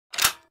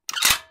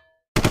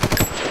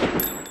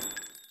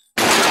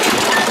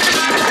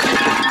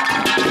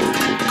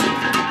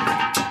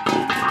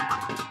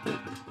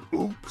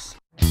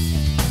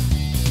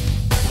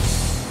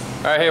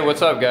Alright, hey,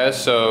 what's up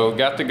guys? So,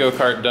 got the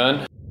go-kart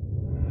done.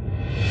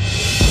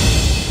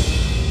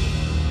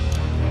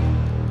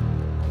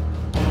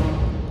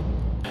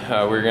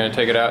 We're gonna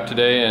take it out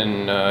today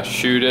and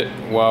shoot it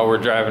while we're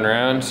driving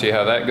around, see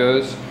how that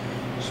goes.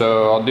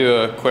 So I'll do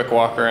a quick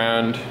walk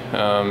around,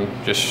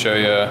 just show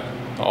you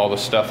all the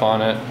stuff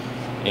on it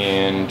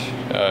and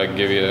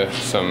give you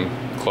some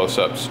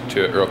close-ups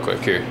to it real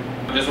quick here.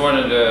 Just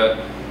wanted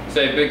to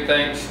say big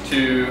thanks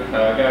to,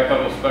 got a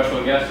couple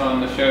special guests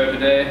on the show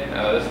today.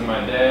 This is my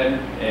dad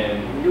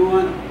and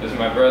this is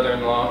my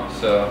brother-in-law.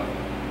 So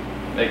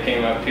they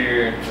came up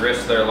here and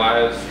risked their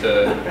lives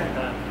to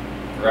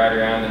ride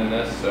around in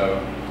this.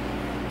 So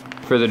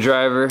for the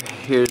driver,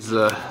 here's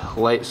the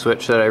light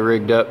switch that I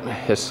rigged up.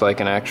 It's like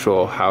an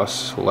actual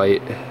house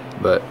light,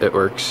 but it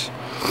works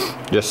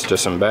just to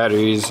some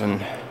batteries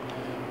and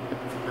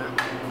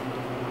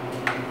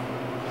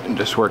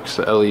just works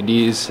the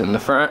LEDs in the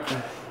front.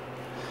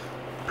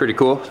 Pretty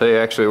cool. They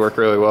actually work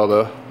really well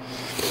though.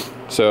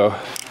 So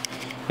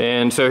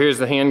here's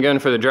the handgun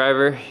for the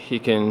driver. He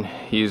can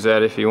use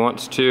that if he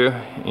wants to.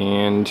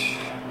 And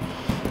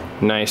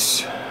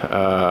nice,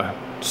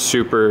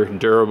 super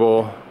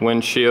durable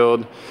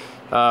windshield.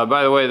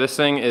 By the way, this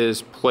thing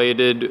is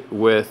plated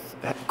with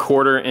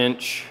 1/4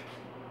 inch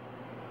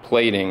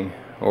plating,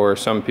 or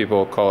some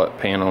people call it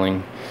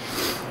paneling.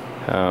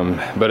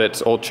 But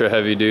it's ultra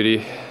heavy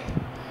duty.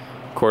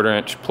 1/4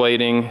 inch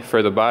plating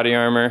for the body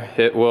armor.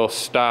 It will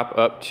stop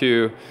up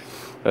to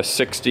a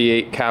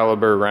 68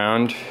 caliber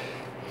round.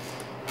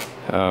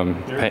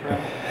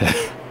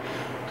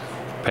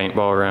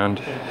 Paintball round.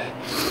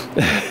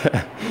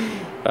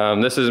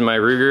 This is my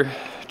Ruger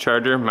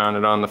charger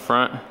mounted on the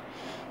front.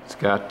 It's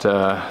got,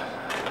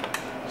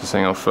 this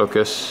thing will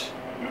focus.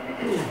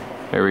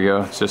 There we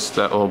go. It's just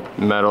that little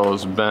metal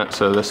is bent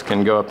so this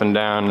can go up and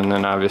down, and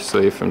then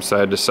obviously from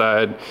side to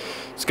side.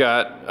 It's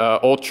got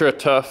ultra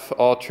tough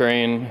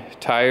all-terrain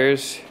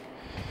tires.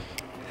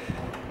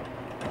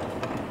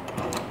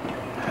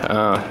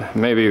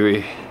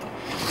 Maybe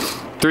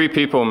 3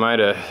 people might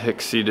have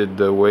exceeded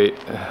the weight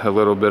a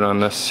little bit on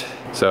this.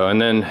 So, and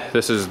then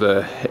this is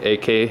the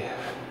AK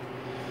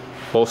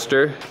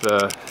holster.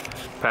 The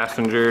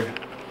passenger,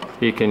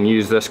 he can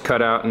use this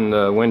cutout in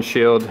the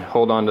windshield,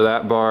 hold onto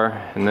that bar,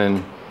 and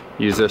then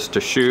use this to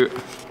shoot.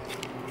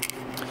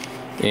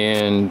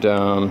 And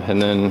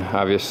then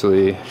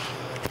obviously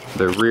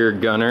the rear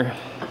gunner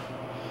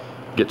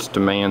gets to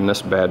man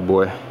this bad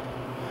boy.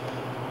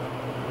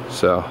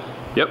 So,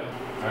 yep.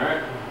 All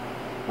right.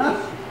 Huh.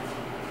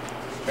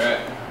 All right.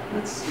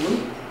 That's sweet.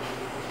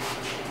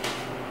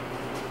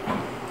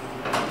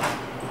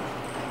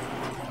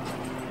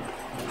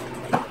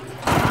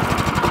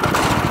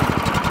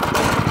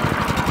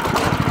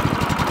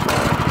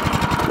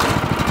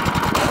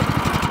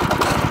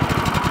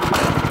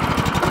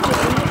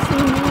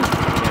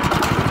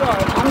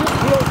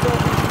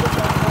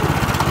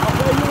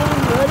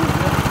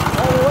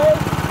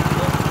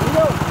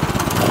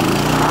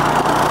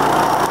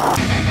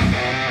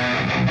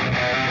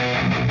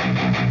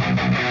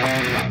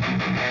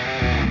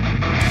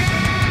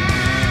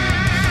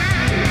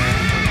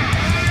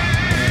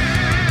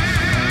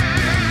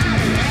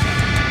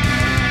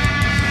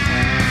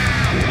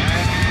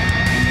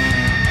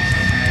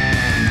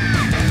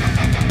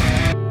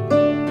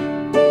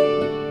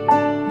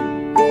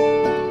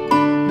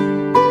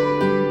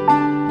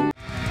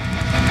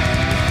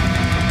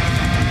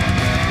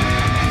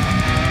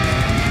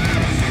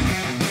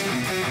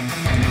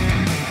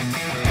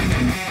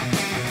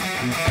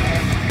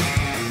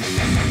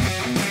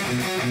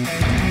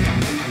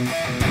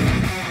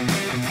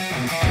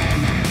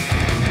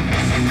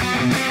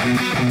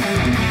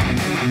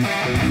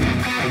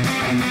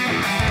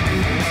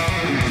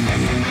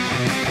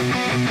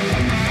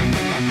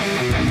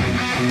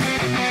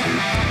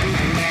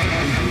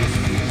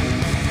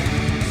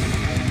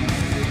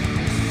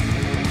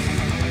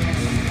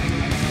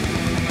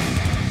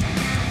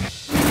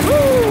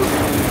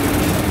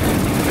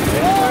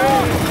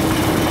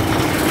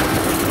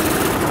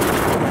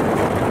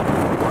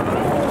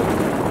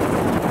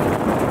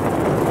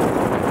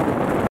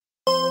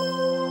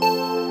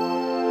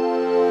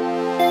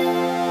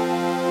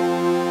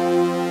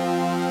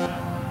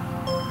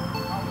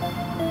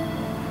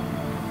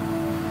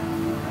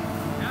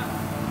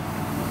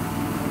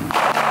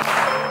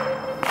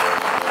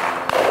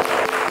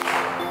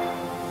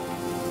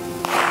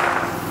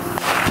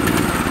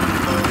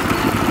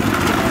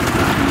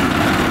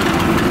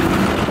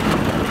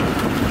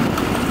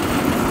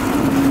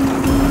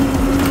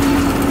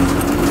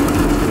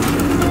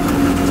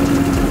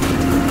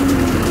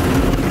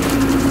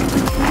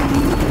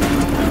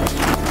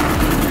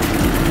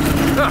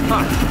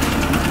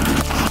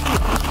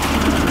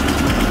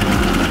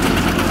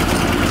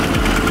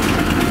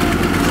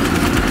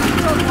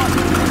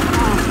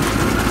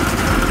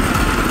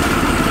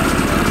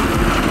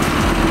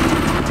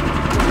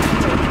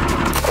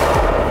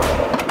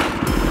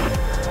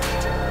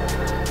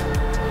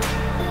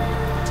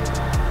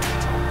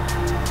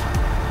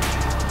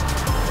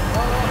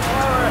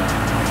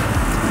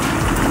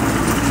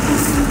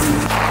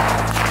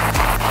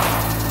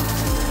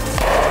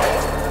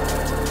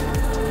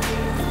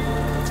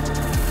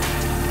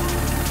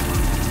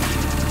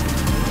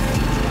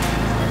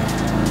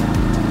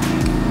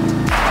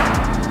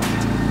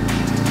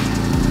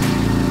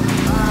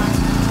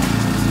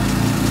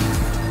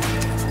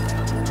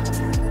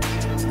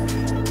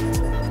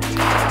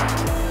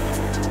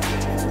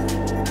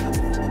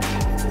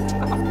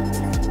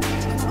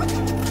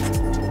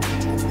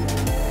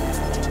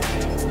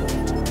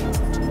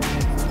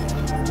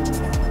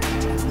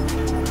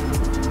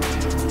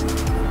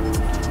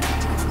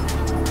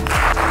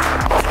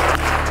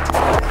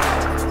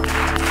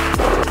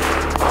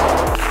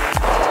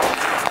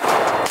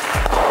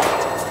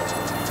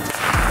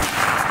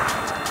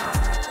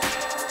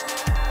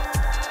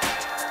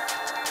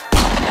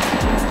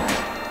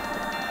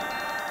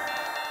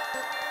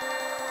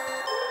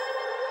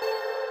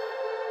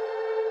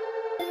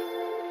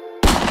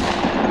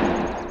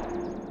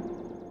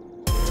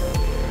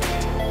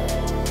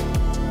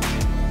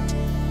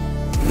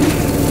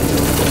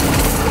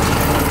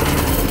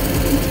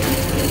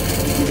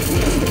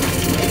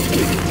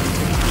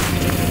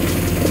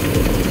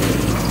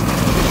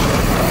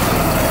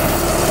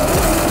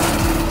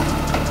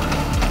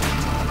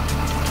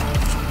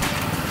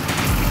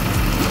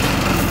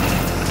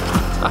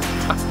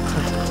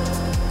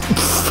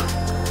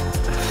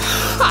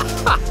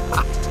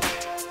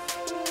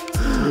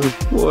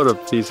 What a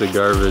piece of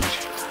garbage.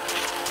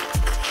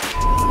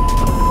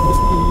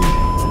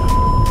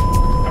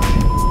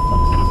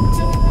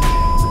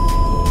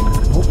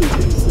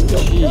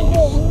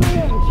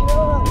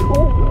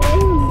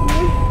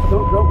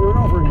 Don't run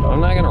over him. I'm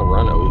not gonna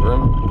run over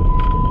him.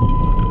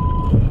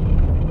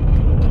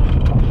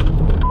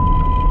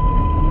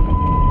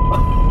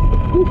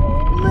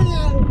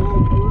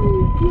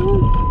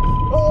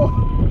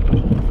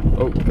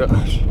 Oh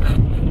gosh.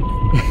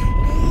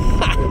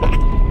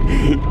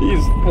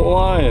 He's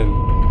flying.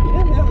 He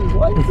didn't have his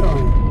lights on.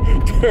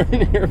 Turn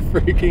your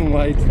freaking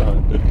lights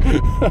on.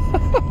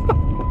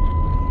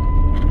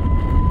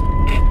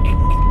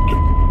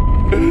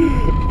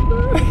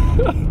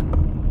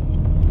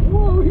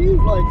 Whoa, he's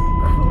like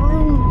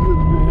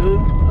cruising, man.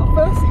 How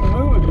fast he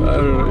moving? I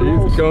don't know,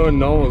 he's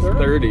going almost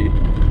 30.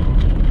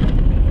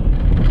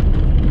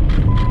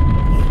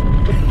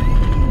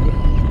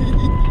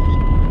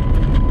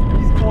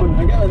 He's going, I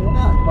got a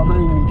nut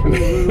behind me.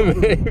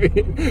 Maybe.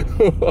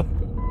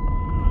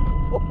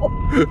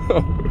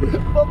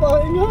 But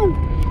hang on.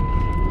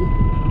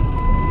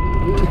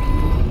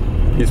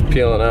 He's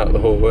peeling out the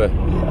whole way.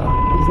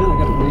 Yeah, he's not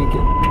gonna make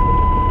it.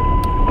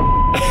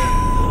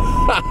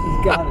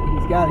 He's got it.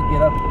 He's got to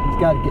get up. He's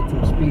got to get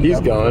some speed. He's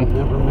up. gone.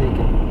 He'll never make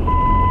it.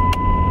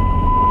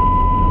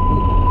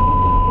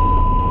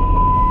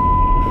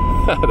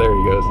 There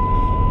he goes. I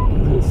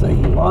was gonna say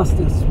he lost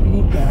his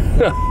speed back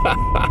there.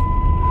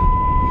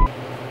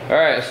 All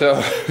right, so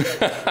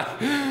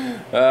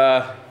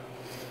that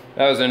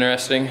was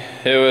interesting.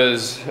 It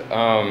was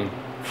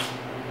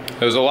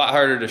a lot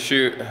harder to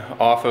shoot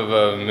off of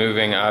a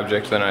moving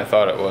object than I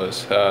thought it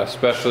was,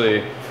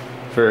 especially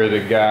for the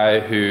guy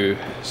who's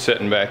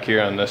sitting back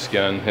here on this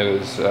gun. It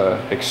was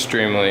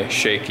extremely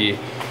shaky,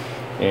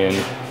 and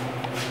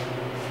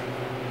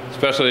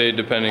especially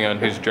depending on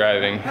who's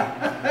driving.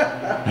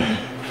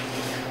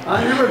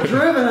 I've never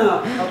driven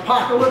an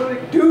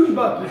apocalyptic dune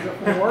buggy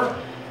before.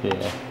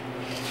 Yeah.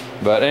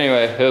 But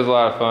anyway, it was a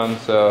lot of fun,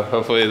 so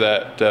hopefully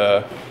that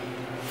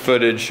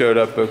footage showed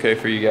up okay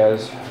for you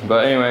guys.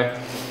 But anyway,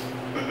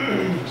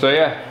 so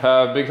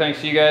yeah, big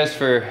thanks to you guys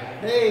for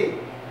Hey.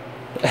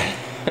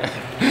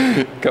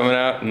 coming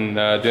out and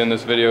doing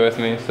this video with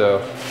me.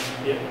 So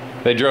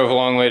they drove a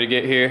long way to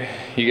get here.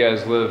 You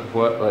guys live,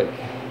 what, like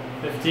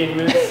 15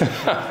 minutes?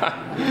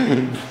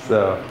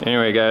 So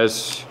anyway,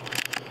 guys,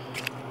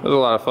 it was a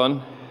lot of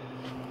fun.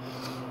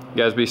 You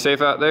guys be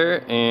safe out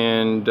there,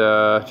 and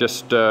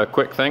just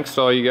quick thanks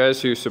to all you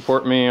guys who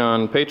support me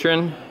on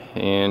Patreon,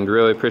 and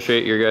really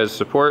appreciate your guys'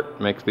 support.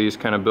 Make these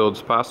kind of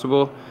builds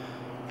possible.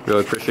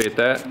 Really appreciate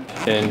that.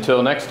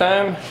 Until next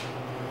time,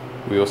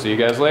 we will see you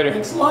guys later.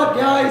 Thanks a lot,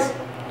 guys.